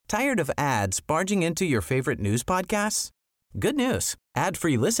Tired of ads barging into your favorite news podcasts? Good news.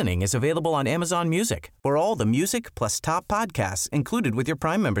 Ad-free listening is available on Amazon Music for all the music plus top podcasts included with your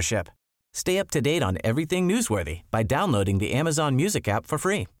Prime membership. Stay up to date on everything newsworthy by downloading the Amazon Music app for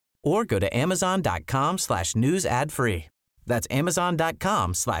free or go to amazon.com/news ad free. That's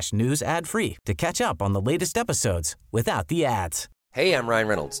amazon.com/news ad free to catch up on the latest episodes without the ads. Hey, I'm Ryan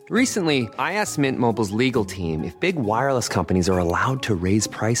Reynolds. Recently, I asked Mint Mobile's legal team if big wireless companies are allowed to raise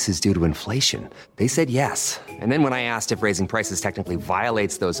prices due to inflation. They said yes. And then when I asked if raising prices technically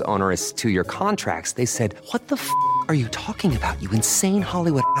violates those onerous two-year contracts, they said, "What the f*** are you talking about, you insane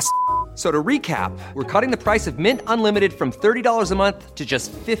Hollywood ass?" So to recap, we're cutting the price of Mint Unlimited from $30 a month to just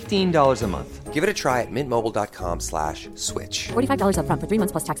 $15 a month. Give it a try at mintmobile.com/switch. $45 up front for 3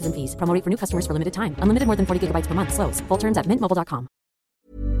 months plus taxes and fees. Promo rate for new customers for limited time. Unlimited more than 40 gigabytes per month. Slows full terms at mintmobile.com.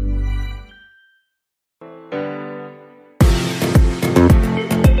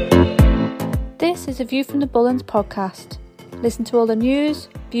 This is a View from the Bullens podcast. Listen to all the news,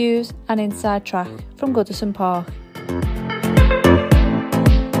 views and inside track from Goodison Park.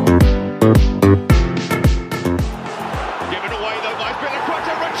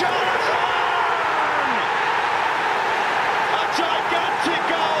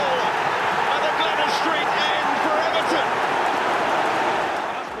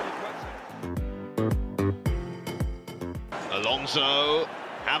 Alonso,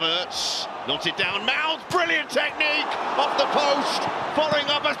 Havertz, knotted it down, Mount, brilliant technique, off the post, following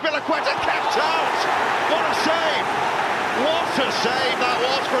up as Aspilicueta kept out. What a save! What a save that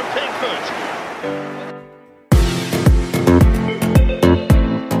was from Pickford.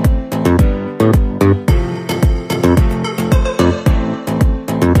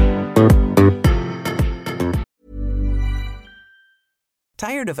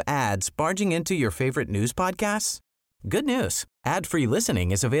 Tired of ads barging into your favorite news podcasts? Good news. Ad-free listening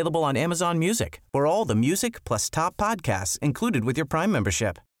is available on Amazon Music for all the music plus top podcasts included with your Prime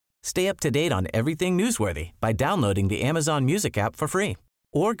membership. Stay up to date on everything newsworthy by downloading the Amazon Music app for free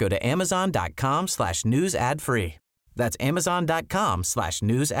or go to amazon.com/news ad free. That's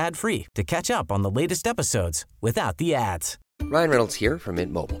amazon.com/news ad free to catch up on the latest episodes without the ads. Ryan Reynolds here from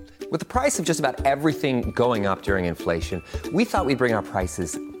Mint Mobile. With the price of just about everything going up during inflation, we thought we'd bring our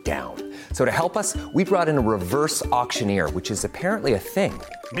prices down. So to help us, we brought in a reverse auctioneer, which is apparently a thing.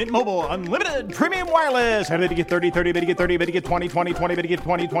 Mint Mobile Unlimited Premium Wireless. How to get 30, 30, bit to get 30, bit to get 20, 20, 20, bit to get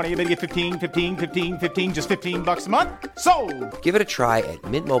 20, 20, bit to get 15, 15, 15, 15, just $15 a month? Sold! Give it a try at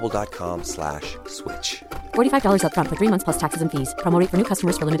mintmobile.com/switch. $45 up front for 3 months plus taxes and fees. Promo rate for new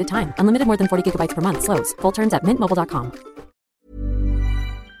customers for limited time. Unlimited more than 40 gigabytes per month. Slows full terms at mintmobile.com.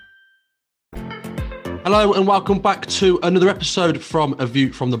 Hello and welcome back to another episode from A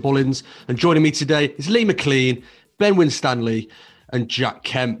View from the Bullens. And joining me today is Lee McLean, Ben Winstanley and Jack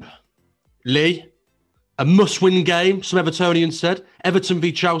Kemp. Lee, a must-win game, some Evertonians said. Everton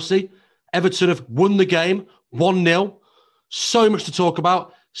v Chelsea. Everton have won the game 1-0. So much to talk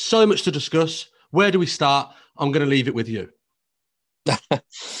about, so much to discuss. Where do we start? I'm going to leave it with you.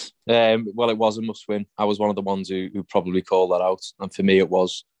 Well, it was a must-win. I was one of the ones who probably called that out. And for me, it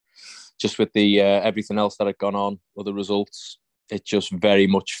was. Just with the everything else that had gone on, other results, it just very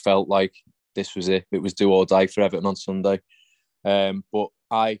much felt like this was it. It was do or die for Everton on Sunday. But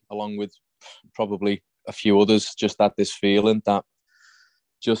I, along with probably a few others, just had this feeling that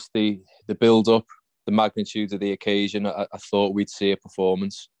just the build-up, the magnitude of the occasion, I thought we'd see a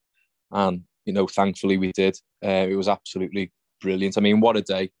performance. And, thankfully we did. It was absolutely brilliant. I mean, what a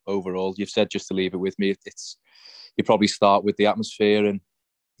day overall. You've said, just to leave it with me, you probably start with the atmosphere and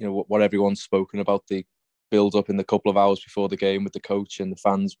what everyone's spoken about, the build up in the couple of hours before the game with the coach and the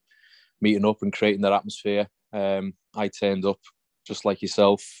fans meeting up and creating that atmosphere. I turned up just like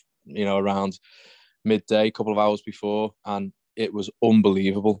yourself, around midday, a couple of hours before, and it was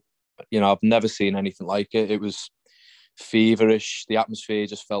unbelievable. I've never seen anything like it. It was feverish. The atmosphere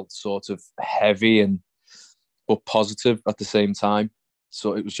just felt sort of heavy but positive at the same time.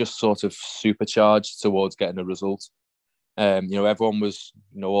 So it was just sort of supercharged towards getting a result. Everyone was,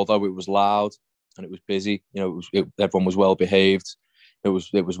 although it was loud and it was busy, everyone was well behaved. It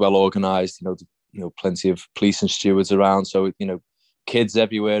was well organised. Plenty of police and stewards around. So kids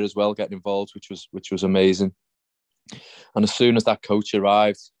everywhere as well getting involved, which was amazing. And as soon as that coach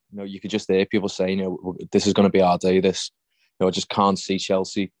arrived, you could just hear people saying, this is going to be our day. I just can't see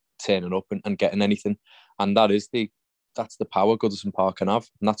Chelsea turning up and getting anything. And that's the power Goodison Park can have,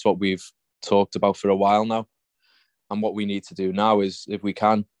 and that's what we've talked about for a while now. And what we need to do now is, if we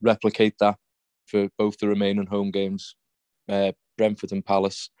can, replicate that for both the remaining home games, Brentford and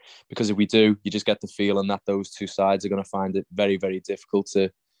Palace. Because if we do, you just get the feeling that those two sides are going to find it very, very difficult to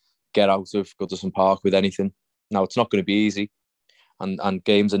get out of Goodison Park with anything. Now, it's not going to be easy, and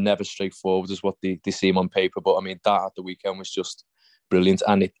games are never straightforward as what they seem on paper. But I mean, that at the weekend was just brilliant,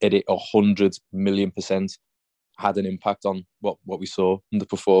 and it 100 million% had an impact on what we saw in the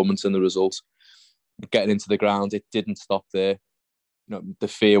performance and the results. Getting into the ground, it didn't stop there. You know, the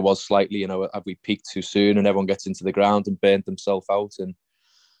fear was slightly, have we peaked too soon and everyone gets into the ground and burnt themselves out? And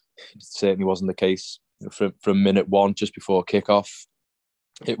it certainly wasn't the case. From minute one, just before kickoff,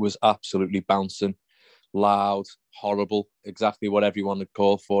 it was absolutely bouncing, loud, horrible, exactly what everyone had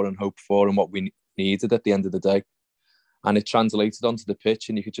called for and hoped for and what we needed at the end of the day. And it translated onto the pitch,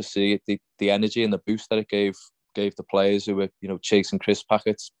 and you could just see it, the energy and the boost that it gave the players who were, chasing crisp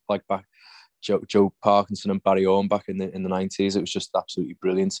packets like back Joe Parkinson and Barry Orme back in the 90s. It was just absolutely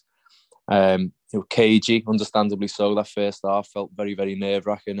brilliant. Cagey, understandably so. That first half felt very, very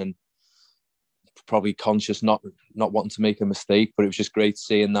nerve-wracking and probably conscious not wanting to make a mistake. But it was just great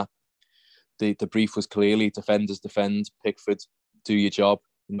seeing that the brief was clearly defenders defend, Pickford, do your job,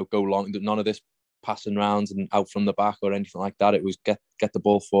 go long. None of this passing rounds and out from the back or anything like that. It was get the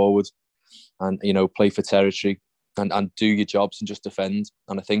ball forward and play for territory and do your jobs and just defend.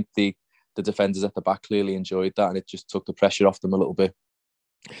 And I think the defenders at the back clearly enjoyed that, and it just took the pressure off them a little bit.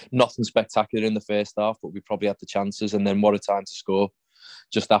 Nothing spectacular in the first half, but we probably had the chances. And then what a time to score.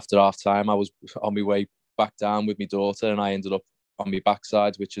 Just after half time, I was on my way back down with my daughter, and I ended up on my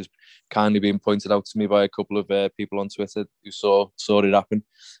backside, which has kindly been pointed out to me by a couple of people on Twitter who saw it happen.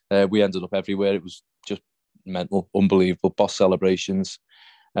 We ended up everywhere. It was just mental, unbelievable, boss celebrations.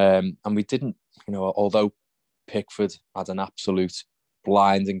 And we didn't, although Pickford had an absolute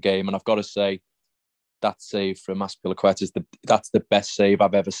blinding game, and I've got to say that save from Azpilicueta that's the best save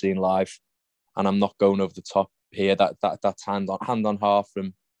I've ever seen live, and I'm not going over the top here. That's hand on heart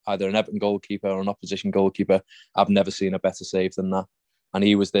from either an Everton goalkeeper or an opposition goalkeeper. I've never seen a better save than that, and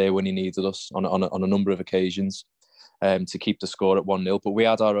he was there when he needed us on a number of occasions to keep the score at 1-0. But we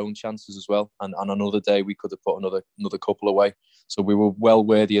had our own chances as well, and on another day we could have put another couple away, so we were well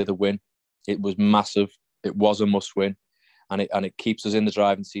worthy of the win. It was massive. It was a must win. And it keeps us in the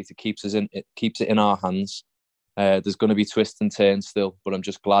driving seat. It keeps it in our hands. There's going to be twists and turns still, but I'm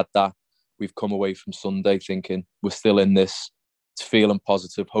just glad that we've come away from Sunday thinking we're still in this. It's feeling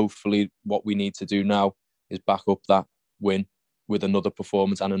positive. Hopefully, what we need to do now is back up that win with another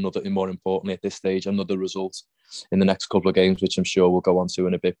performance and more importantly at this stage, another result in the next couple of games, which I'm sure we'll go on to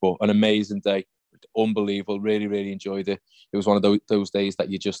in a bit. But an amazing day. Unbelievable. Really, really enjoyed it. It was one of those days that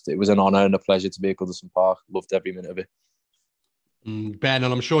it was an honour and a pleasure to be at Goodison Park. Loved every minute of it. Ben,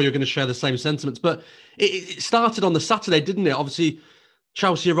 and I'm sure you're going to share the same sentiments, but it started on the Saturday, didn't it? Obviously,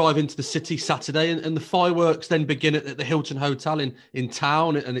 Chelsea arrive into the city Saturday, and the fireworks then begin at the Hilton Hotel in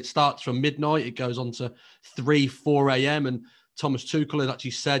town, and it starts from midnight. It goes on to 4 a.m. And Thomas Tuchel has actually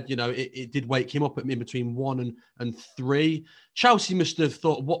said, it did wake him up in between 1 and 3. Chelsea must have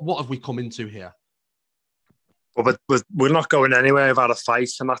thought, what have we come into here? But we're not going anywhere without a fight,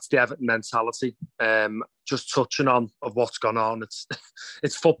 and that's the Everton mentality. Just touching on of what's gone on,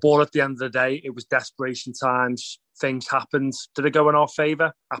 it's football at the end of the day. It was desperation times. Things happened. Did it go in our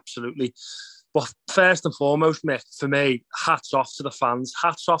favour? Absolutely. But first and foremost, Mick, for me, hats off to the fans.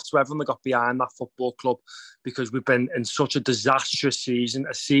 Hats off to everyone that got behind that football club, because we've been in such a disastrous season,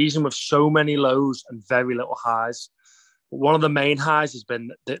 a season with so many lows and very little highs. One of the main highs has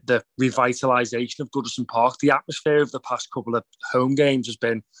been the revitalisation of Goodison Park. The atmosphere of the past couple of home games has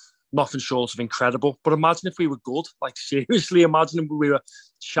been nothing short of incredible. But imagine if we were good. Like, seriously, imagine if we were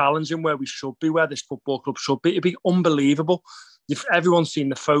challenging where we should be, where this football club should be. It'd be unbelievable. If everyone's seen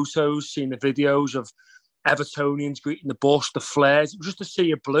the photos, seen the videos of Evertonians greeting the bus, the flares, just to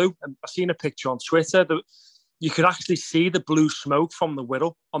see a blue. And I've seen a picture on Twitter that you could actually see the blue smoke from the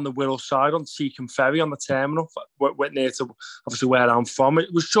Wirral, on the Wirral side, on Seacombe Ferry, on the terminal, went near to obviously where I'm from.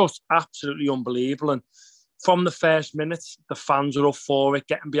 It was just absolutely unbelievable. And from the first minute, the fans were up for it,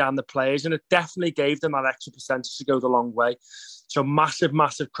 getting behind the players, and it definitely gave them that extra percentage to go the long way. So massive,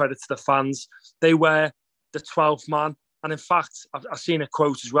 massive credit to the fans. They were the 12th man. And in fact, I've seen a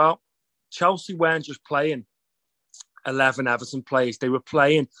quote as well. Chelsea weren't just playing 11 Everton players. They were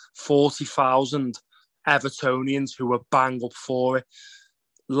playing 40,000 Evertonians who were bang up for it.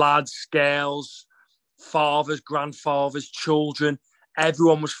 Lads, girls, fathers, grandfathers, children,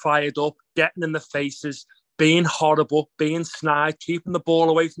 everyone was fired up, getting in the faces, being horrible, being snide, keeping the ball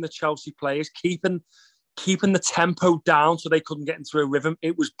away from the Chelsea players, keeping the tempo down so they couldn't get into a rhythm.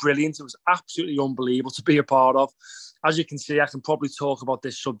 It was brilliant. It was absolutely unbelievable to be a part of. As you can see, I can probably talk about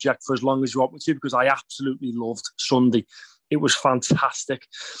this subject for as long as you want me to, because I absolutely loved Sunday. It was fantastic.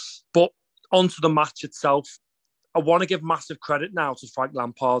 But onto the match itself, I want to give massive credit now to Frank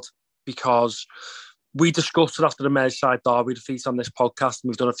Lampard. because we discussed it after the Merseyside derby defeat on this podcast, and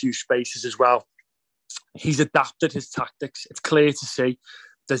we've done a few spaces as well. He's adapted his tactics. It's clear to see.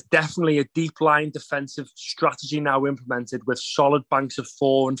 There's definitely a deep line defensive strategy now implemented with solid banks of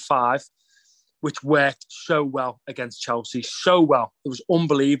 4 and 5, which worked so well against Chelsea. So well. It was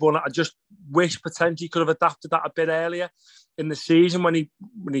unbelievable. And I just wish potentially he could have adapted that a bit earlier in the season when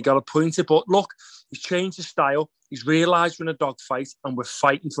he got appointed. But look, he's changed his style. He's realised we're in a dogfight and we're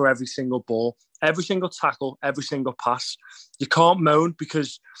fighting for every single ball, every single tackle, every single pass. You can't moan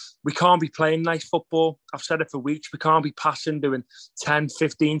because we can't be playing nice football. I've said it for weeks. We can't be passing, doing 10,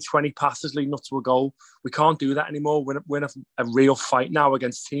 15, 20 passes leading up to a goal. We can't do that anymore. We're in a real fight now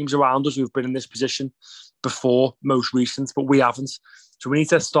against teams around us who've been in this position before, most recent, but we haven't. So we need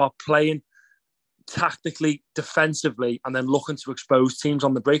to start playing tactically, defensively, and then looking to expose teams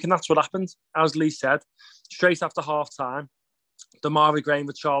on the break. And that's what happened, as Lee said. Straight after half-time, Damari Graham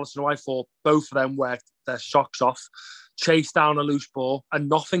with Charleston, who I thought both of them worked their socks off, chased down a loose ball, a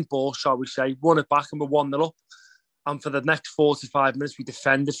nothing ball, shall we say, won it back and we're 1-0 up. And for the next 45 minutes, we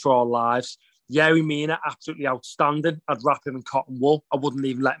defended for our lives. Yerry Mina, absolutely outstanding. I'd wrap him in cotton wool. I wouldn't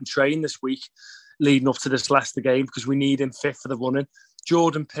even let him train this week leading up to this Leicester game because we need him fit for the running.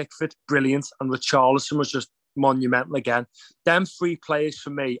 Jordan Pickford, brilliant. And Richarlison was just monumental again. Them 3 players for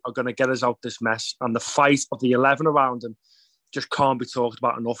me are going to get us out this mess. And the fight of the 11 around him just can't be talked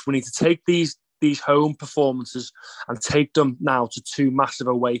about enough. We need to take these home performances and take them now to 2 massive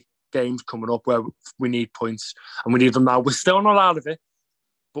away games coming up where we need points. And we need them now. We're still not out of it,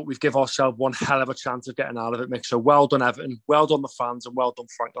 but we've given ourselves one hell of a chance of getting out of it, Mick. So well done, Everton. Well done, the fans. And well done,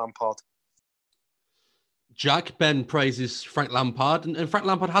 Frank Lampard. Jack, Ben praises Frank Lampard, and Frank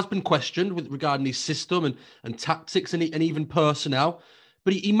Lampard has been questioned regarding his system and tactics and even personnel.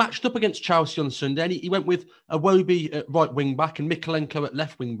 But he matched up against Chelsea on Sunday, and he went with Iwobi at right wing back and Mikalenko at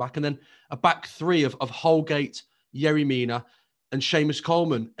left wing back, and then a back 3 of Holgate, Yerry Mina, and Seamus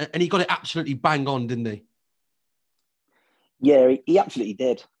Coleman. And he got it absolutely bang on, didn't he? Yeah, he absolutely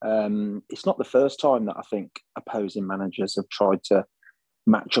did. It's not the first time that I think opposing managers have tried to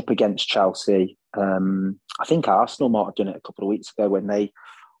match up against Chelsea. I think Arsenal might have done it a couple of weeks ago when they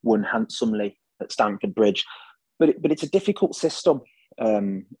won handsomely at Stamford Bridge. But it's a difficult system,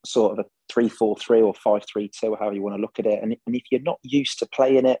 sort of a 3-4-3 or 5-3-2, however you want to look at it. And if you're not used to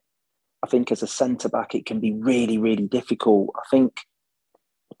playing it, I think as a centre-back, it can be really, really difficult.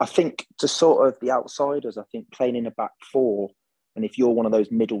 I think to sort of the outsiders, I think playing in a back 4, and if you're one of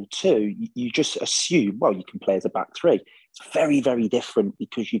those middle 2, you just assume, well, you can play as a back 3. It's very, very different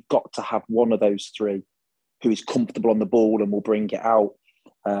because you've got to have one of those 3 who is comfortable on the ball and will bring it out.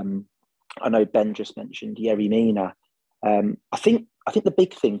 I know Ben just mentioned Yerry Mina. I think the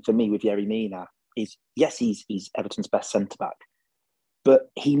big thing for me with Yerry Mina is, yes, he's Everton's best centre-back,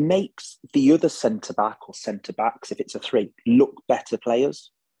 but he makes the other centre-back or centre-backs, if it's a 3, look better players.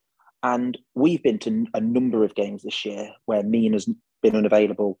 And we've been to a number of games this year where Mina's been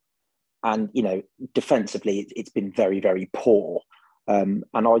unavailable. And, defensively, it's been very, very poor. And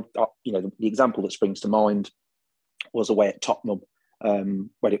the example that springs to mind was away at Tottenham,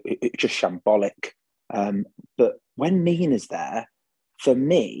 where it just shambolic. But when Mina's there, for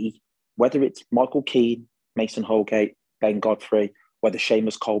me, whether it's Michael Keane, Mason Holgate, Ben Godfrey, whether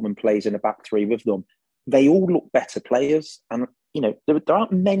Seamus Coleman plays in a back 3 with them, they all look better players. And, there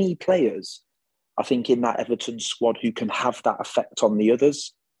aren't many players, I think, in that Everton squad who can have that effect on the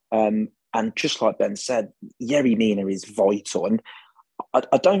others. And just like Ben said, Yerry Mina is vital. And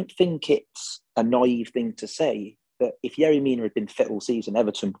I don't think it's a naive thing to say that if Yerry Mina had been fit all season,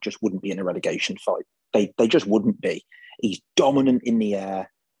 Everton just wouldn't be in a relegation fight. They just wouldn't be. He's dominant in the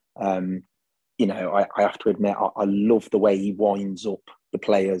air. I have to admit, I love the way he winds up the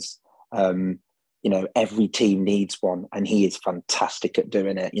players. Every team needs one, and he is fantastic at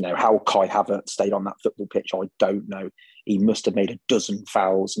doing it. How Kai Havertz stayed on that football pitch, I don't know. He must have made a dozen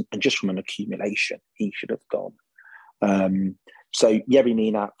fouls, and just from an accumulation, he should have gone. So Yerry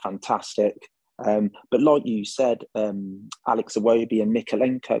Mina, fantastic. But like you said, Alex Iwobi and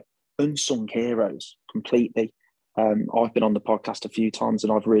Mikalenko, unsung heroes completely. I've been on the podcast a few times,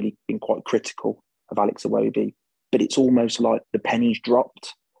 and I've really been quite critical of Alex Iwobi, but it's almost like the pennies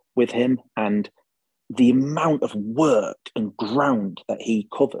dropped with him, and the amount of work and ground that he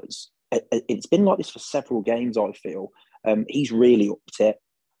covers. It's been like this for several games, I feel. He's really upped it.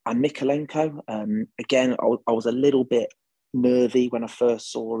 And Mikalenko, again, I was a little bit nervy when I first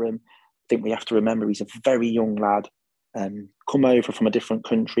saw him. I think we have to remember he's a very young lad, come over from a different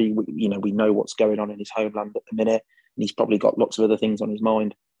country. We know what's going on in his homeland at the minute, and he's probably got lots of other things on his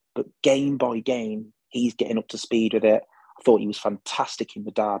mind. But game by game, he's getting up to speed with it. I Thought he was fantastic in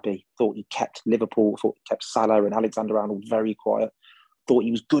the derby. Thought he kept Liverpool, thought he kept Salah and Alexander-Arnold very quiet. Thought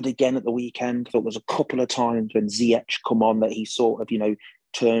he was good again at the weekend. Thought there was a couple of times when Ziyech come on that he sort of,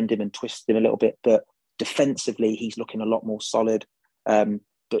 turned him and twisted him a little bit. But defensively, he's looking a lot more solid.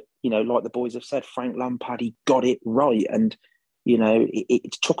 But, like the boys have said, Frank Lampard, he got it right. And,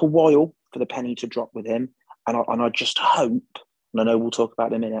 it took a while for the penny to drop with him. And I just hope, and I know we'll talk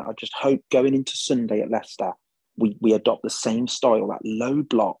about it in a minute, I just hope going into Sunday at Leicester, we adopt the same style, that low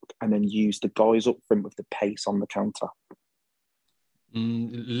block, and then use the guys up front with the pace on the counter.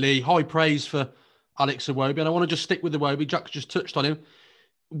 Lee, high praise for Alex Iwobi, and I want to just stick with Iwobi. Jack just touched on him.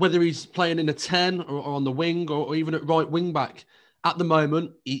 Whether he's playing in a 10 or on the wing or even at right wing back, at the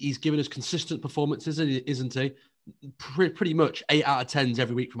moment, he's given us consistent performances, isn't he? Pretty much 8 out of 10s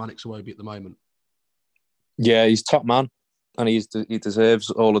every week from Alex Iwobi at the moment. Yeah, he's top man, and he deserves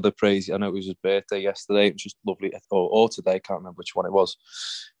all of the praise. I know it was his birthday yesterday. It was just lovely, or today. I can't remember which one it was.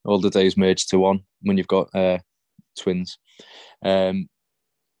 All the days merged to one when you've got twins.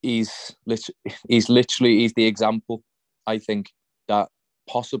 He's the example, I think, that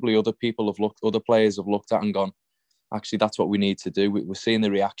possibly other players have looked at and gone, actually, that's what we need to do. We're seeing the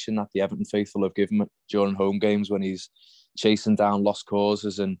reaction that the Everton faithful have given him during home games when he's chasing down lost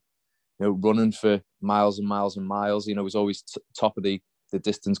causes and running for miles and miles and miles. He's always top of the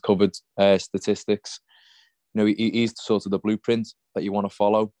distance covered statistics. He's sort of the blueprint that you want to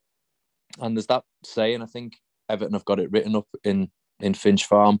follow. And there's that saying, I think Everton have got it written up in Finch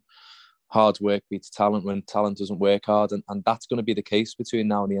Farm: hard work beats talent when talent doesn't work hard. And that's going to be the case between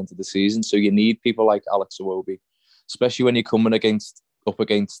now and the end of the season. So you need people like Alex Iwobi, especially when you're coming up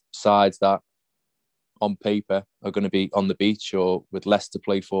against sides that on paper are going to be on the beach or with less to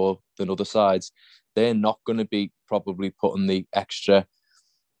play for than other sides. They're not going to be probably putting the extra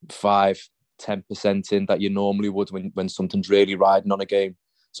 5-10% in that you normally would when something's really riding on a game.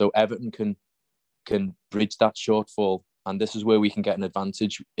 So Everton can bridge that shortfall, and this is where we can get an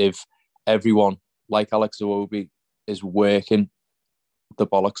advantage if everyone, like Alex Iwobi, is working the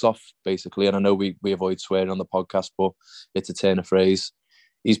bollocks off, basically. And I know we avoid swearing on the podcast, but it's a turn of phrase.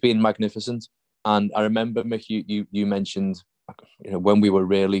 He's been magnificent. And I remember, Mick, you mentioned, when we were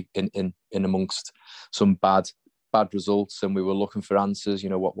really in amongst some bad results and we were looking for answers,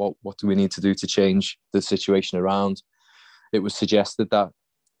 what do we need to do to change the situation around? It was suggested that,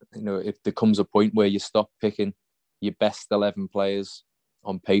 if there comes a point where you stop picking your best 11 players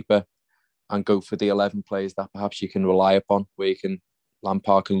on paper and go for the 11 players that perhaps you can rely upon, where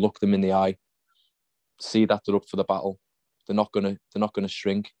Lampard can look them in the eye, see that they're up for the battle. They're not going to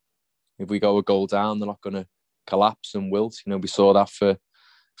shrink. If we go a goal down, they're not going to collapse and wilt. We saw that for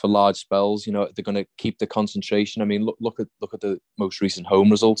large spells. They're going to keep the concentration. I mean, look at the most recent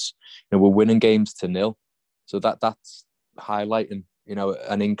home results. We're winning games to 0. So that's highlighting,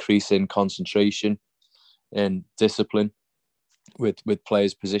 an increase in concentration and discipline with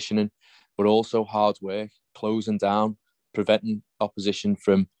players positioning, but also hard work, closing down, preventing opposition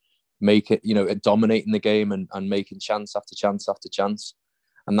from dominating the game and making chance after chance after chance.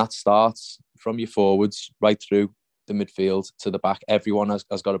 And that starts from your forwards right through the midfield to the back. Everyone has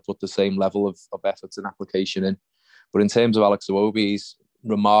got to put the same level of effort and application in. But in terms of Alex Iwobi, he's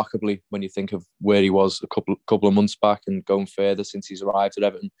remarkably, when you think of where he was a couple of months back and going further since he's arrived at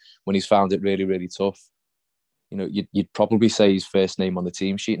Everton, when he's found it really, really tough, you'd probably say his first name on the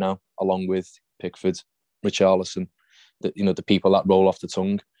team sheet now, along with Pickford, Richarlison, the people that roll off the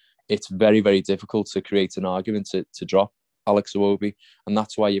tongue. It's very, very difficult to create an argument to drop Alex Iwobi, and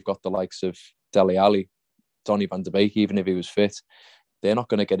that's why you've got the likes of Dele Alli, Donny van de Beek, even if he was fit. They're not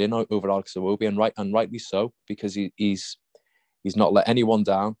going to get in over Alex Iwobi, and rightly so, because he's not let anyone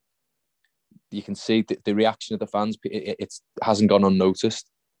down. You can see the reaction of the fans. It hasn't gone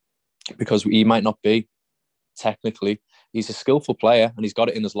unnoticed, because he might not be technically. He's a skillful player and he's got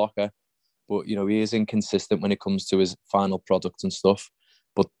it in his locker, but he is inconsistent when it comes to his final product and stuff.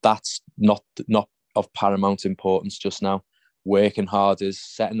 But that's not of paramount importance just now. Working hard is,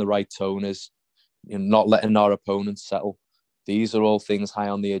 setting the right tone is, not letting our opponents settle. These are all things high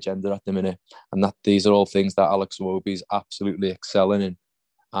on the agenda at the minute, and that these are all things that Alex Iwobi is absolutely excelling in.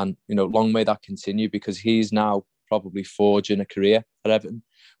 And long may that continue, because he's now probably forging a career at Everton.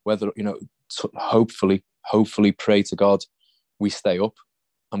 Whether hopefully pray to God we stay up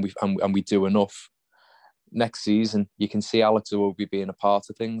and we do enough next season. You can see Alex Iwobi being a part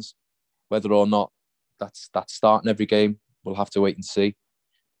of things. Whether or not that's starting every game, we'll have to wait and see.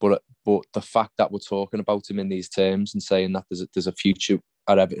 But the fact that we're talking about him in these terms and saying that there's a future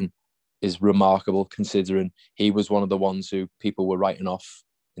at Everton is remarkable, considering he was one of the ones who people were writing off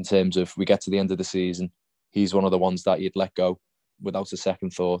in terms of, we get to the end of the season, he's one of the ones that you'd let go without a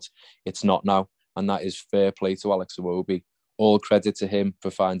second thought. It's not now. And that is fair play to Alex Iwobi. All credit to him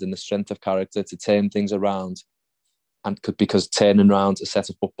for finding the strength of character to turn things around. And because turning around a set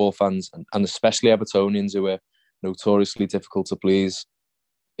of football fans, and especially Evertonians who are notoriously difficult to please,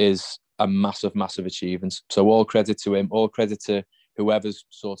 is a massive, massive achievement. So all credit to him, all credit to whoever's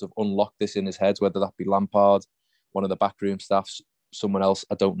sort of unlocked this in his head, whether that be Lampard, one of the backroom staffs, someone else,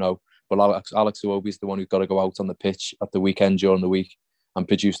 I don't know. But Alex Iwobi is the one who's got to go out on the pitch at the weekend during the week and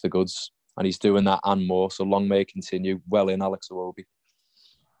produce the goods. And he's doing that and more. So long may it continue. Well in, Alex Iwobi.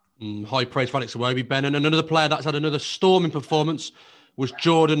 High praise for Alex Iwobi, Ben. And another player that's had another storming performance was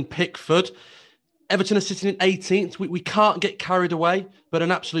Jordan Pickford. Everton are sitting in 18th. We can't get carried away, but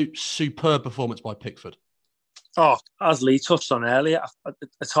an absolute superb performance by Pickford. Oh, as Lee touched on earlier,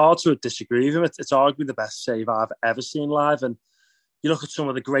 it's hard to disagree with him. It's arguably the best save I've ever seen live. And you look at some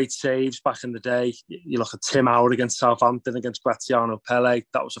of the great saves back in the day. You look at Tim Howard against Southampton against Graziano Pelle.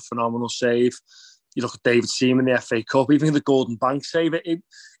 That was a phenomenal save. You look at David Seaman in the FA Cup, even the Gordon Banks save.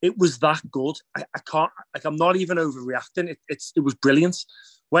 It was that good. I can't, I'm not even overreacting. It was brilliant.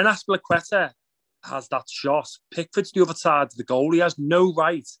 When Azpilicueta has that shot, Pickford's the other side of the goal. He has no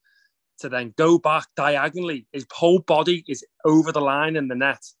right to then go back diagonally. His whole body is over the line in the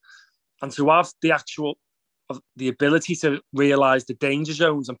net. And to have the ability to realise the danger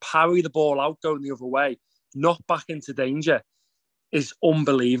zones and parry the ball out going the other way, not back into danger, is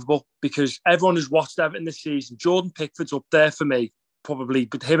unbelievable. Because everyone who's watched Everton this season, Jordan Pickford's up there for me, probably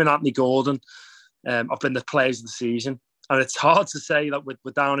with him and Anthony Gordon. I've been the players of the season. And it's hard to say that we're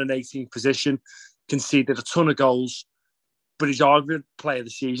down in 18th position, conceded a ton of goals, but he's arguably player of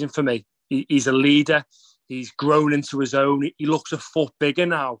the season for me. He's a leader. He's grown into his own. He looks a foot bigger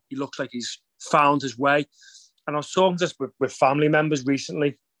now. He looks like he's found his way. And I was talking just with family members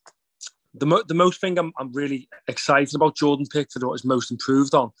recently. The most thing I'm really excited about Jordan Pickford, what he's most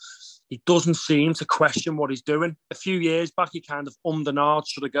improved on, he doesn't seem to question what he's doing. A few years back, he kind of ummed and ahed,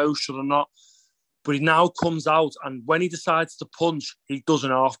 should I go, should I not? But he now comes out, and when he decides to punch, he does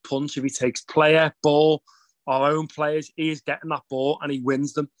an half punch. If he takes player, ball, our own players, he is getting that ball and he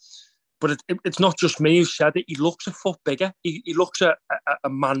wins them. But it's not just me who said it. He looks a foot bigger. He looks a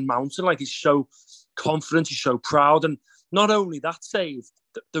man mountain, like he's so confident, he's so proud. And not only that save,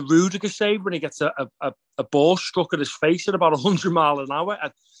 the Rudiger save when he gets a ball struck at his face at about 100 miles an hour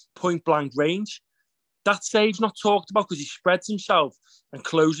at point blank range. That save's not talked about because he spreads himself and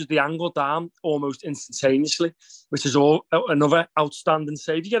closes the angle down almost instantaneously, which is another outstanding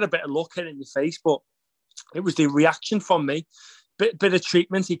save. You get a bit of luck in your face, but it was the reaction from me. Bit of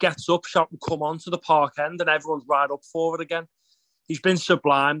treatment. He gets up, shouting, come on to the park end, and everyone's right up for it again. He's been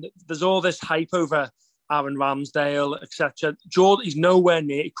sublime. There's all this hype over Aaron Ramsdale, etc. Jordan, he's nowhere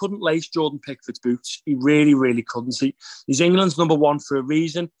near. He couldn't lace Jordan Pickford's boots. He really, really couldn't. He's England's number one for a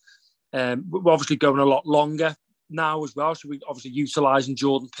reason. We're obviously going a lot longer now as well, so we're obviously utilising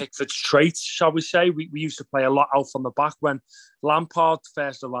Jordan Pickford's traits, shall we say. We used to play a lot out from the back when Lampard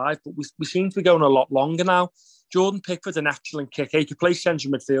first arrived, but we seem to be going a lot longer now. Jordan Pickford's an excellent kicker. He could play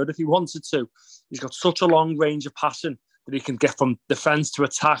central midfield if he wanted to. He's got such a long range of passing that he can get from defence to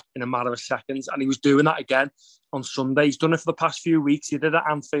attack in a matter of seconds, and he was doing that again on Sunday. He's done it for the past few weeks. He did it at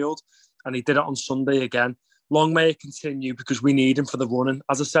Anfield, and he did it on Sunday again. Long may it continue because we need him for the running.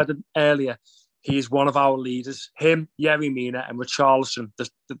 As I said earlier, he is one of our leaders. Him, Yerry Mina and Richarlison,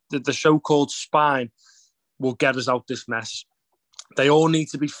 the so-called spine, will get us out this mess. They all need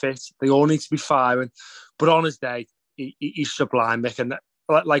to be fit. They all need to be firing. But on his day, he's sublime, Mick. And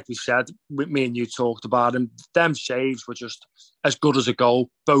like we said, me and you talked about him, them saves were just as good as a goal,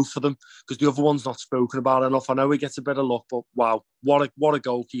 both of them, because the other one's not spoken about enough. I know he gets a bit of luck, but wow, what a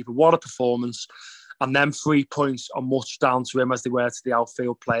goalkeeper, what a performance. And them 3 points are much down to him as they were to the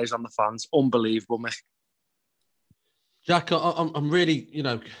outfield players and the fans. Unbelievable, Mick. Jack, I'm really,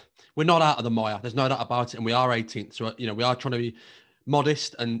 we're not out of the mire. There's no doubt about it. And we are 18th. So, we are trying to be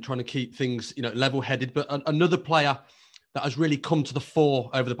modest and trying to keep things, level-headed. But another player that has really come to the fore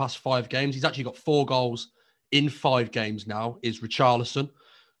over the past 5 games, he's actually got 4 goals in 5 games now, is Richarlison.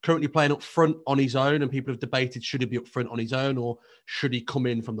 Currently playing up front on his own, and people have debated, should he be up front on his own or should he come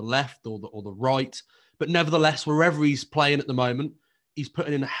in from the left or the right? But nevertheless, wherever he's playing at the moment, he's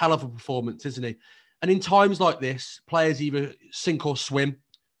putting in a hell of a performance, isn't he? And in times like this, players either sink or swim,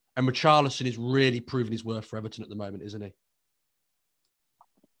 and Richarlison is really proving his worth for Everton at the moment, isn't he?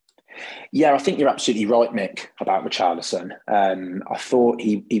 Yeah, I think you're absolutely right, Mick, about Richarlison. I thought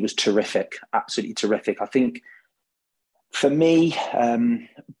he was terrific, absolutely terrific. I think for me,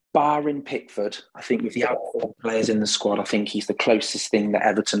 barring Pickford, I think with the outfield players in the squad, I think he's the closest thing that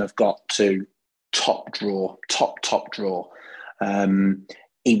Everton have got to top draw, top draw.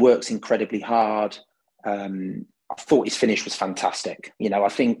 He works incredibly hard. I thought his finish was fantastic.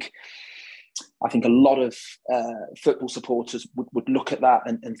 I think a lot of football supporters would look at that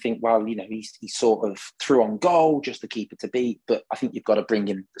and think, well, he sort of threw on goal, just the keeper to beat. But I think you've got to bring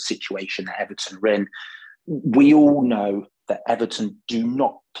in the situation that Everton are in. We all know that Everton do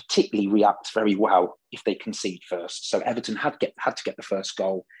not particularly react very well if they concede first. So Everton had to get the first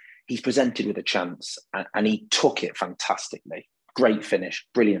goal. He's presented with a chance and he took it fantastically. Great finish,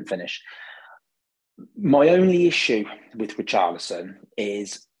 brilliant finish. My only issue with Richarlison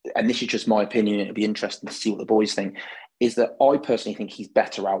is, and this is just my opinion, it'll be interesting to see what the boys think, is that I personally think he's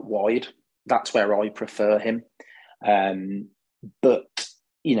better out wide. That's where I prefer him. But,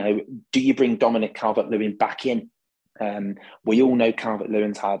 do you bring Dominic Calvert-Lewin back in? We all know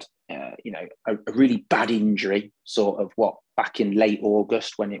Calvert-Lewin's had, a really bad injury, sort of back in late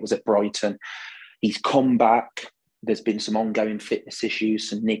August when it was at Brighton. He's come back. There's been some ongoing fitness issues,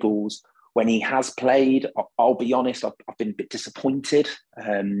 some niggles. When he has played, I'll be honest, I've been a bit disappointed.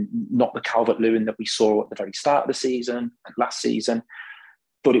 Not the Calvert-Lewin that we saw at the very start of the season and last season.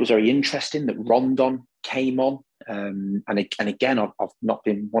 Thought it was very interesting that Rondon came on. And again, I've not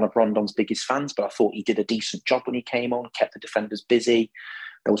been one of Rondon's biggest fans, but I thought he did a decent job when he came on, kept the defenders busy.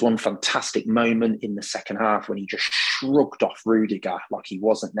 There was one fantastic moment in the second half when he just shrugged off Rudiger like he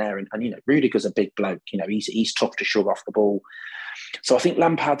wasn't there. And Rudiger's a big bloke. He's tough to shrug off the ball. So I think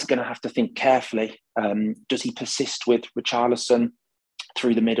Lampard's going to have to think carefully. Does he persist with Richarlison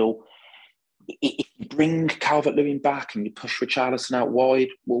through the middle? If you bring Calvert-Lewin back and you push Richarlison out wide,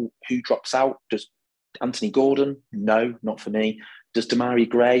 well, who drops out? Does Anthony Gordon? No, not for me. Does Demarai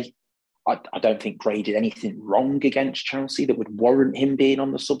Gray? I don't think Gray did anything wrong against Chelsea that would warrant him being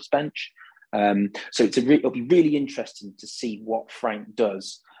on the subs bench. So it'll be really interesting to see what Frank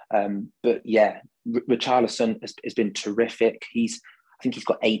does. But yeah, Richarlison has been terrific. I think he's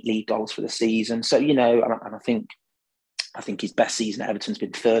got 8 league goals for the season. So, and I think his best season at Everton's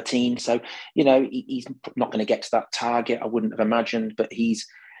been 13. So, he's not going to get to that target, I wouldn't have imagined, but he's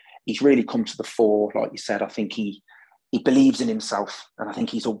really come to the fore. Like you said, I think he believes in himself and I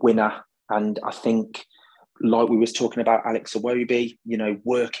think he's a winner. And I think, like we was talking about Alex Iwobi,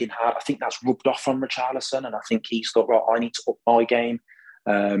 working hard, I think that's rubbed off on Richarlison. And I think he's thought, right, I need to up my game.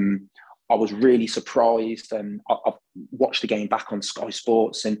 I was really surprised. I've watched the game back on Sky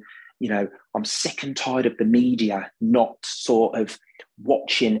Sports and, I'm sick and tired of the media not sort of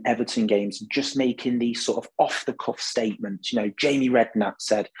watching Everton games and just making these sort of off-the-cuff statements. Jamie Redknapp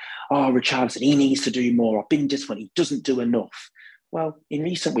said, Richarlison, he needs to do more. I've been disappointed. He doesn't do enough. Well, in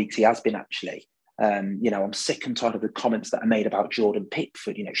recent weeks, he has been actually. I'm sick and tired of the comments that are made about Jordan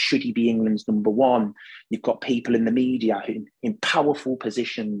Pickford. Should he be England's number one? You've got people in the media who, in powerful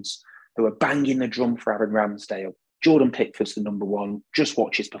positions who are banging the drum for Aaron Ramsdale. Jordan Pickford's the number one. Just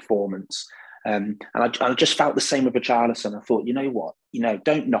watch his performance. And I just felt the same with Richarlison. I thought, you know what?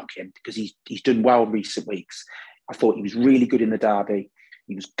 Don't knock him because he's done well in recent weeks. I thought he was really good in the derby.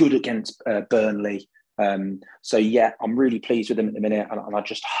 He was good against Burnley. So, yeah, I'm really pleased with him at the minute. And I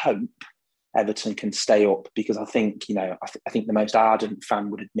just hope Everton can stay up because I think, I think the most ardent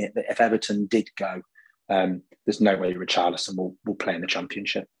fan would admit that if Everton did go, there's no way Richarlison will play in the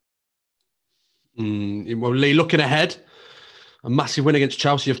Championship. Well, Lee, looking ahead, a massive win against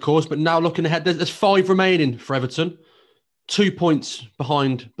Chelsea, of course, but now looking ahead, there's 5 remaining for Everton, 2 points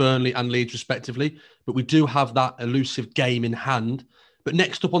behind Burnley and Leeds, respectively, but we do have that elusive game in hand. But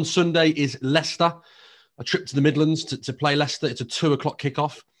next up on Sunday is Leicester, a trip to the Midlands to play Leicester. It's a 2:00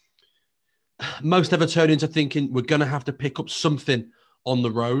 kickoff. Most Evertonians are thinking we're going to have to pick up something on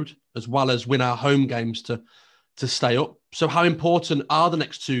the road, as well as win our home games to stay up. So how important are the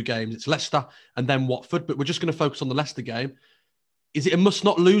next 2 games? It's Leicester and then Watford, but we're just going to focus on the Leicester game. Is it a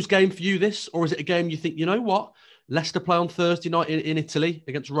must-not-lose game for you, this? Or is it a game you think, you know what? Leicester play on Thursday night in Italy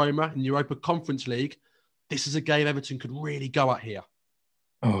against Roma in the Europa Conference League. This is a game Everton could really go at here.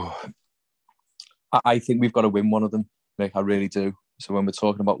 Oh, I think we've got to win one of them, Nick. I really do. So when we're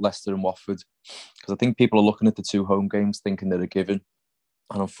talking about Leicester and Watford, because I think people are looking at the 2 home games thinking they're a given.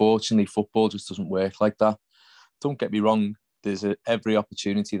 And unfortunately, football just doesn't work like that. Don't get me wrong, there's every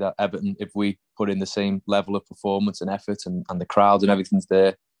opportunity that Everton, if we put in the same level of performance and effort and the crowd and everything's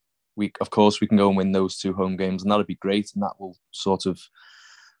there, of course we can go and win those 2 home games and that'll be great and that will sort of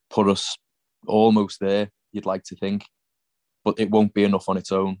put us almost there, you'd like to think. But it won't be enough on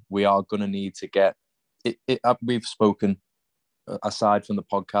its own. We are going to need to get... We've spoken, aside from the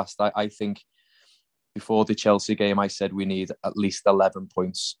podcast, I think before the Chelsea game, I said we need at least 11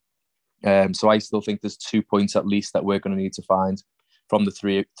 points. So I still think there's 2 points at least that we're going to need to find from the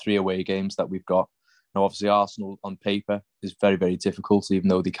three away games that we've got. Now, obviously, Arsenal on paper is very, very difficult, even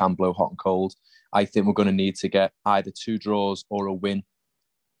though they can blow hot and cold. I think we're going to need to get either 2 draws or a win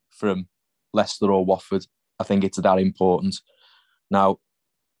from Leicester or Watford. I think it's that important. Now,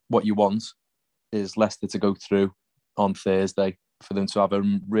 what you want is Leicester to go through on Thursday, for them to have a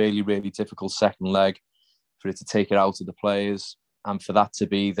really, really difficult second leg, for it to take it out of the players, and for that to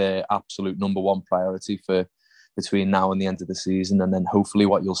be their absolute number one priority for between now and the end of the season. And then hopefully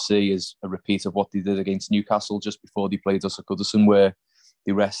what you'll see is a repeat of what they did against Newcastle just before they played us at Goodison, where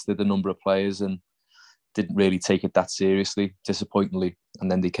they rested a number of players and didn't really take it that seriously, disappointingly. And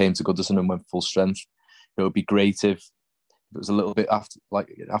then they came to Goodison and went full strength. It would be great if it was a little bit after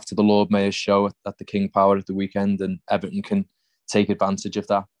the Lord Mayor's show at the King Power at the weekend, and Everton can take advantage of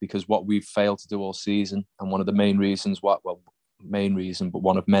that, because what we've failed to do all season, and one of the main reasons, but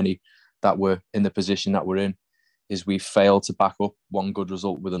one of many that we're in the position that we're in, is we failed to back up one good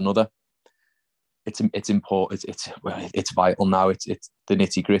result with another. It's important. It's vital now. It's the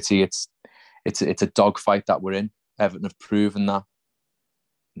nitty gritty. It's a dogfight that we're in. Everton have proven that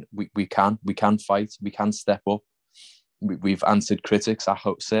we can fight. We can step up. We've answered critics.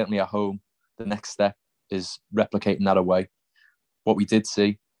 Certainly at home. The next step is replicating that away. What we did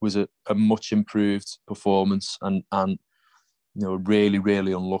see was a much improved performance, and really,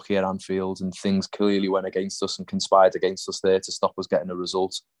 really unlucky at Anfield, and things clearly went against us and conspired against us there to stop us getting a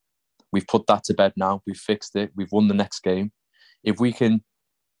result. We've put that to bed now. We've fixed it. We've won the next game. If we can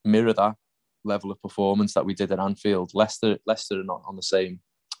mirror that level of performance that we did at Anfield, Leicester are not on the same,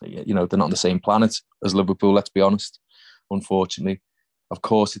 they're not on the same planet as Liverpool, let's be honest, unfortunately. Of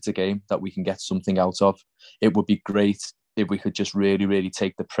course, it's a game that we can get something out of. It would be great if we could just really, really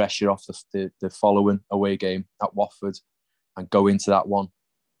take the pressure off the following away game at Watford and go into that one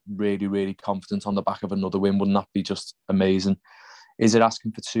really, really confident on the back of another win. Wouldn't that be just amazing? Is it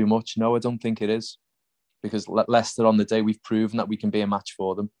asking for too much? No, I don't think it is. Because Leicester on the day, we've proven that we can be a match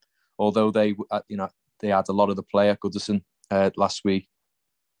for them. Although they had a lot of the play at Goodison last week,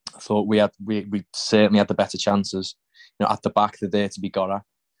 I thought we certainly had the better chances. At the back, they're there to be got at.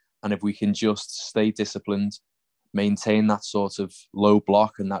 And if we can just stay disciplined, maintain that sort of low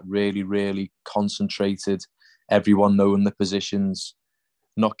block and that really, really concentrated, everyone knowing the positions,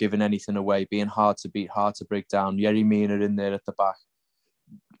 not giving anything away, being hard to beat, hard to break down. Yerry Mina in there at the back,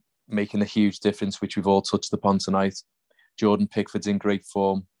 making a huge difference, which we've all touched upon tonight. Jordan Pickford's in great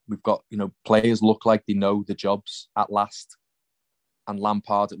form. We've got, players look like they know the jobs at last. And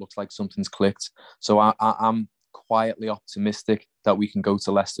Lampard, it looks like something's clicked. So I'm quietly optimistic that we can go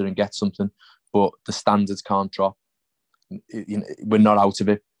to Leicester and get something, but the standards can't drop. We're not out of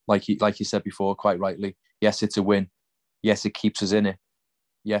it. Like you said before, quite rightly. Yes, it's a win. Yes, it keeps us in it.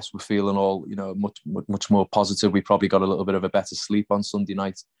 Yes, we're feeling all, much more positive. We probably got a little bit of a better sleep on Sunday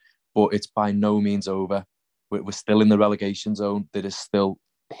night, but it's by no means over. We're still in the relegation zone. There is still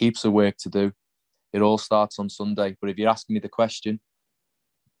heaps of work to do. It all starts on Sunday. But if you're asking me the question,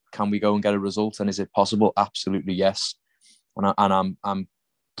 can we go and get a result? And is it possible? Absolutely, yes. And I'm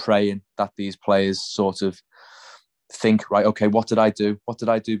praying that these players sort of think, right, okay, what did I do? What did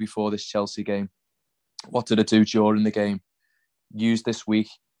I do before this Chelsea game? What did I do during the game? Use this week,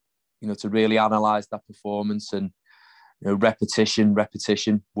 to really analyse that performance and repetition,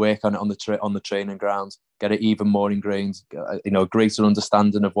 work on it on the training ground, get it even more ingrained. A greater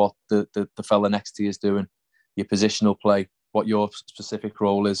understanding of what the fella next to you is doing, your positional play, what your specific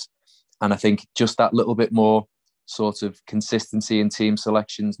role is, and I think just that little bit more sort of consistency in team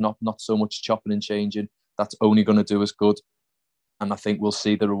selections, not so much chopping and changing. That's only going to do us good. And I think we'll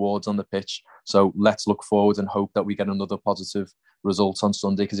see the rewards on the pitch. So let's look forward and hope that we get another positive result on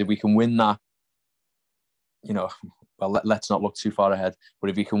Sunday. Because if we can win that, let's not look too far ahead.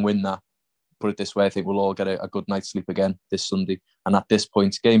 But if we can win that, put it this way, I think we'll all get a good night's sleep again this Sunday. And at this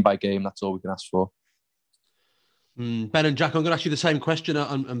point, game by game, that's all we can ask for. Ben and Jack, I'm going to ask you the same question.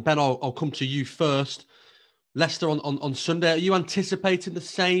 And Ben, I'll come to you first. Leicester on Sunday, are you anticipating the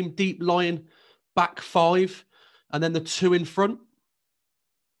same deep-lying back five and then the two in front?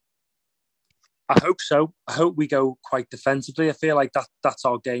 I hope so. I hope we go quite defensively. I feel like that's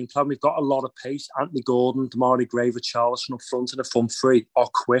our game plan. We've got a lot of pace. Anthony Gordon, Damari Gray, Richarlison up front, and the front three are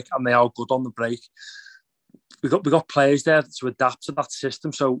quick and they are good on the break. We've got players there to adapt to that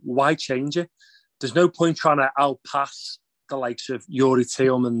system. So why change it? There's no point trying to outpass the likes of Yuri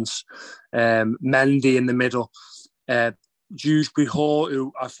Tielemans, Mendy in the middle, Dewsbury Hall,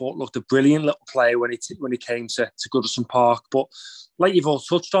 who I thought looked a brilliant little player when he came to Goodison Park. But like you've all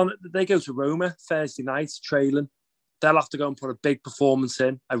touched on, they go to Roma Thursday night, trailing. they'll have to go and put a big performance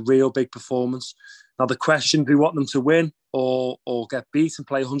in, a real big performance. Now, the question, do we want them to win or get beat and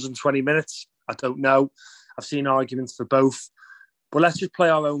play 120 minutes? I don't know. I've seen arguments for both. But let's just play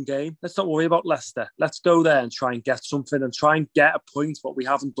our own game. Let's not worry about Leicester. Let's go there and try and get something and try and get a point, what we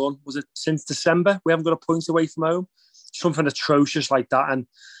haven't done. Was it since December? We haven't got a point away from home. Something atrocious like that. And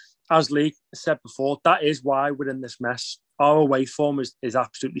as Lee said before, that is why we're in this mess. Our away form is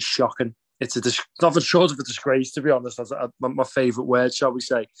absolutely shocking. It's nothing short of a disgrace, to be honest. That's my favourite word, shall we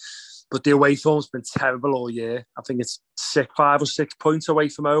say. But the away form's been terrible all year. I think it's 5 or 6 points away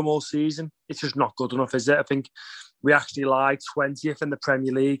from home all season. It's just not good enough, is it? I think we actually lied 20th in the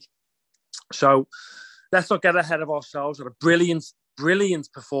Premier League. So let's not get ahead of ourselves. We had a brilliant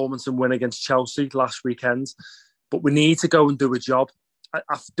performance and win against Chelsea last weekend. But we need to go and do a job.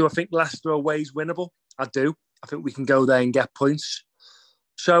 I think Leicester away is winnable? I do. I think we can go there and get points.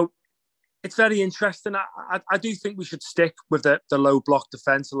 So it's very interesting. I do think we should stick with the low block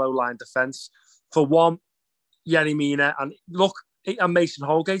defence, the low line defence. For one, Yerry Mina and Mason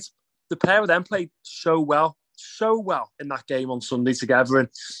Holgate, the pair of them played so well in that game on Sunday together. And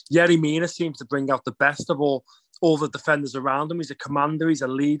Yerry Mina seems to bring out the best of all the defenders around him. He's a commander, he's a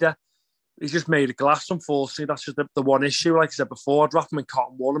leader. He's just made of glass, unfortunately. That's just the one issue. Like I said before, I'd wrap him in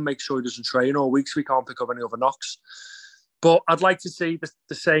cotton wool and make sure he doesn't train all week so we can't pick up any other knocks. But I'd like to see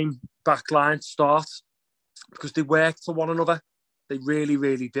the same back line start because they work for one another. They really,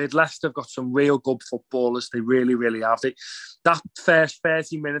 really did. Leicester have got some real good footballers. They really, really have. That first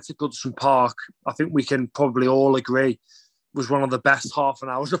 30 minutes at Goodison Park, I think we can probably all agree, was one of the best half an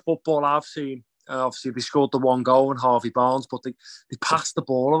hours of football I've seen. Obviously, they scored the one goal in Harvey Barnes, but they passed the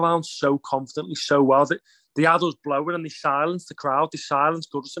ball around so confidently, so well. They had us blowing and they silenced the crowd. They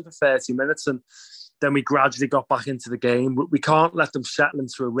silenced Goodison for 30 minutes and then we gradually got back into the game. We can't let them settle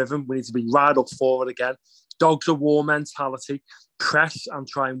into a rhythm. We need to be right up forward again. Dogs of war mentality, press and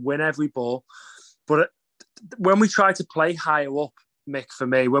try and win every ball. But when we try to play higher up, Mick, for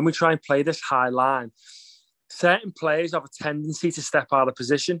me, when we try and play this high line, certain players have a tendency to step out of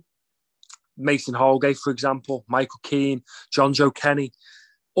position. Mason Holgate, for example, Michael Keane, John Joe Kenny.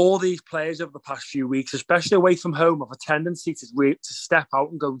 All these players over the past few weeks, especially away from home, have a tendency to step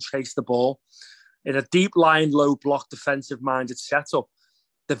out and go and chase the ball. In a deep-lying, low-block, defensive-minded setup,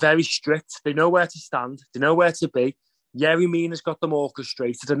 they're very strict. They know where to stand. They know where to be. Yerry Mina's got them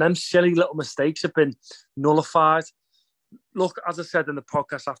orchestrated, and them silly little mistakes have been nullified. Look, as I said in the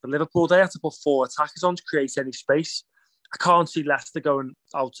podcast after Liverpool, they had to put 4 attackers on to create any space. I can't see Leicester going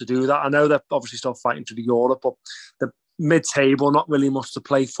out to do that. I know they're obviously still fighting for the Europe, but the mid-table, not really much to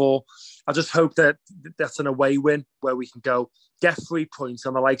play for. I just hope that that's an away win where we can go get 3 points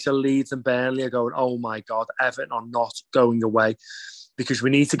and the likes of Leeds and Burnley are going, oh my God, Everton are not going away, because we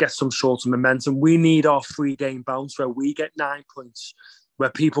need to get some sort of momentum. We need our 3-game bounce where we get 9 points, where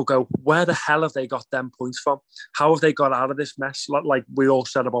people go, where the hell have they got them points from? How have they got out of this mess? Like we all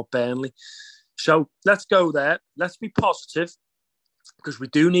said about Burnley. So let's go there. Let's be positive because we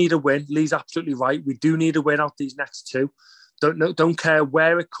do need a win. Lee's absolutely right. We do need a win out these next 2. Don't care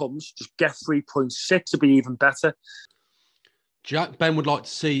where it comes. Just get 3 points. 6 would be even better. Jack, Ben would like to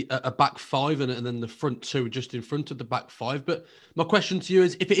see a back 5 and then the front 2 just in front of the back 5. But my question to you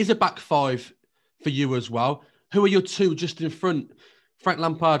is, if it is a back 5 for you as well, who are your 2 just in front? Frank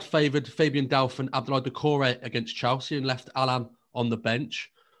Lampard favoured Fabian Delph and Abdoulaye Doucouré against Chelsea and left Alan on the bench.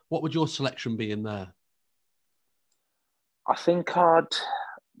 What would your selection be in there? I think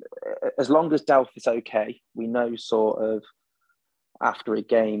as long as Delph is okay, we know sort of after a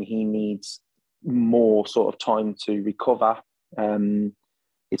game he needs more sort of time to recover.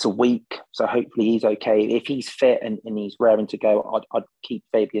 It's a week, so hopefully he's okay. If he's fit and he's raring to go, I'd keep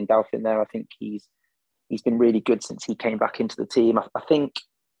Fabian Delph in there. I think he's been really good since he came back into the team. I think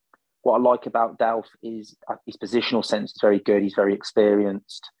what I like about Delph is his positional sense is very good. He's very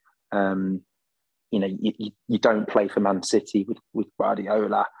experienced. You don't play for Man City with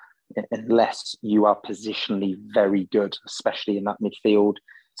Guardiola unless you are positionally very good, especially in that midfield.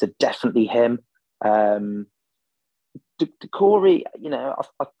 So definitely him. Doucouré,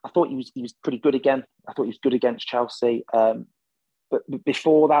 I thought he was pretty good again. I thought he was good against Chelsea. But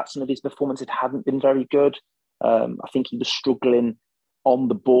before that, some of his performances hadn't been very good. I think he was struggling on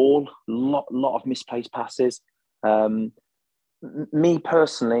the ball, lot of misplaced passes. Me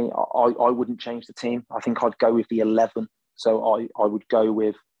personally, I wouldn't change the team. I think I'd go with the 11. So I would go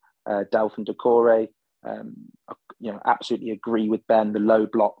with Delph and Doucouré. Absolutely agree with Ben. The low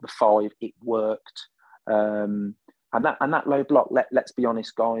block, the 5, it worked. And that low block, let's be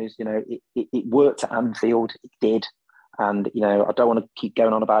honest, guys. It worked at Anfield. It did. And I don't want to keep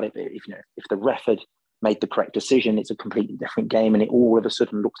going on about it. But if the ref had made the correct decision, it's a completely different game, and it all of a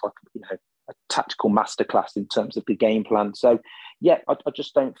sudden looks like a tactical masterclass in terms of the game plan. So, yeah, I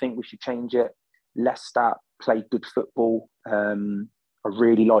just don't think we should change it. Leicester played good football. I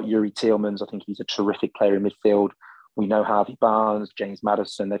really like Yuri Tielemans. I think he's a terrific player in midfield. We know Harvey Barnes, James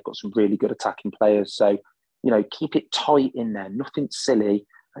Maddison. They've got some really good attacking players. So, keep it tight in there, nothing silly,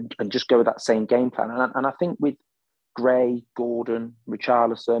 and just go with that same game plan. And I think with Gray, Gordon,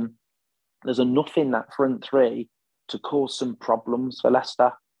 Richarlison, there's enough in that front three to cause some problems for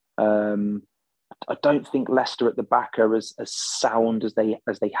Leicester. I don't think Leicester at the back are as sound as they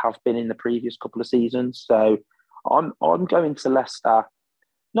have been in the previous couple of seasons. So I'm going to Leicester,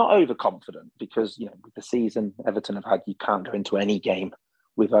 not overconfident, because with the season Everton have had, you can't go into any game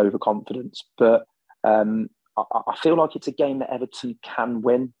with overconfidence. But I feel like it's a game that Everton can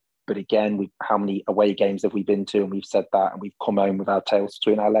win. But again, how many away games have we been to? And we've said that, and we've come home with our tails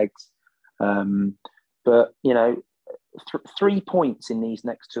between our legs. But 3 points in these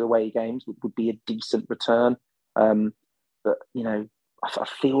next 2 away games would be a decent return. But I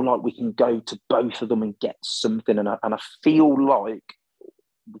feel like we can go to both of them and get something, and I feel like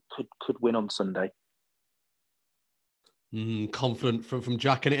we could win on Sunday. Confident from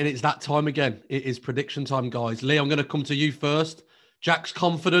Jack, and it's that time again. It is prediction time, guys. Lee, I'm going to come to you first. Jack's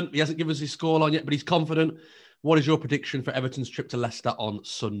confident. He hasn't given us his scoreline yet, but he's confident. What is your prediction for Everton's trip to Leicester on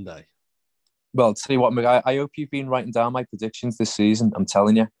Sunday? Well, I'll tell you what, Mick, I hope you've been writing down my predictions this season. I'm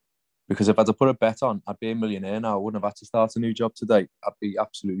telling you. Because if I had to put a bet on, I'd be a millionaire now. I wouldn't have had to start a new job today. I'd be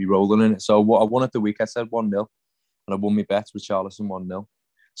absolutely rolling in it. So what I won at the week, I said 1-0. And I won my bet with Richarlison 1-0.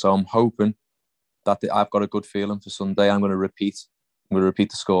 So I'm hoping that I've got a good feeling for Sunday. I'm going to repeat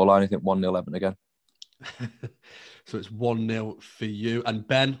the scoreline. I think 1-0 Everton again. So it's 1-0 for you. And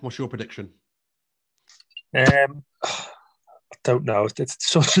Ben, what's your prediction? I don't know. It's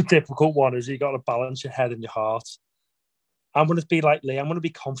such a difficult one, as you got to balance your head and your heart. I'm going to be like Lee. I'm going to be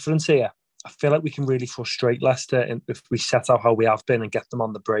confident here. I feel like we can really frustrate Leicester if we set out how we have been and get them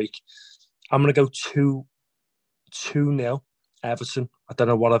on the break. I'm going to go 2-0 Everton. I don't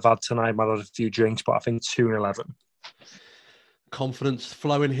know what I've had tonight. I might have had a few drinks, but I think 2-0 Everton. Confidence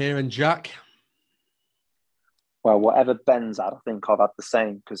flowing here. And Jack? Well, whatever Ben's had, I think I've had the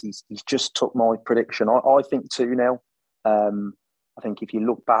same, because he's just took my prediction. I think 2-0. I think if you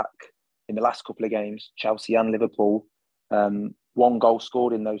look back in the last couple of games, Chelsea and Liverpool, 1 goal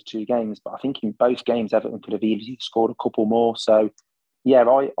scored in those 2 games. But I think in both games, Everton could have easily scored a couple more. So, yeah,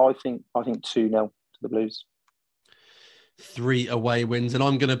 I think 2-0 to the Blues. 3 away wins, and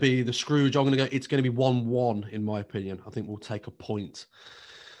I'm going to be the Scrooge. It's going to be 1-1 in my opinion. I think we'll take a point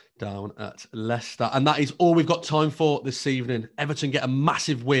down at Leicester, and that is all we've got time for this evening. Everton get a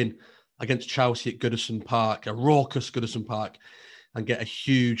massive win against Chelsea at Goodison Park, a raucous Goodison Park, and get a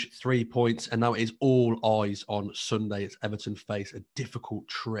huge 3 points. And now it is all eyes on Sunday as Everton face a difficult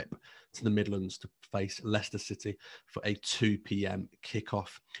trip to the Midlands to face Leicester City for a 2 p.m.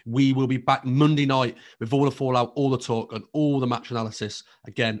 kickoff. We will be back Monday night with all the fallout, all the talk, and all the match analysis,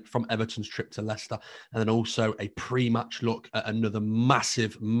 again, from Everton's trip to Leicester. And then also a pre-match look at another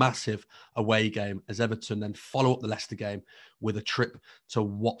massive away game as Everton then follow up the Leicester game with a trip to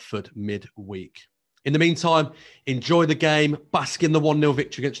Watford midweek. In the meantime, enjoy the game, bask in the 1-0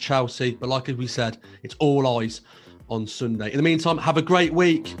 victory against Chelsea. But like we said, it's all eyes on Sunday. In the meantime, have a great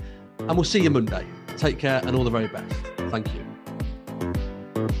week, and we'll see you Monday. Take care and all the very best. Thank you.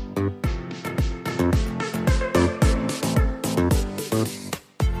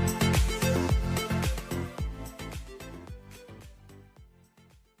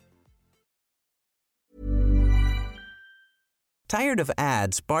 Tired of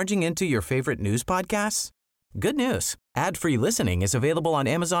ads barging into your favorite news podcasts? Good news. Ad-free listening is available on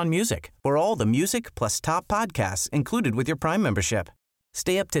Amazon Music for all the music plus top podcasts included with your Prime membership.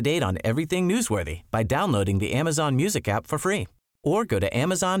 Stay up to date on everything newsworthy by downloading the Amazon Music app for free or go to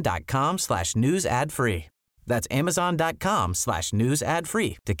amazon.com/news ad free. That's amazon.com/news ad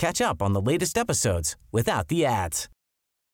free to catch up on the latest episodes without the ads.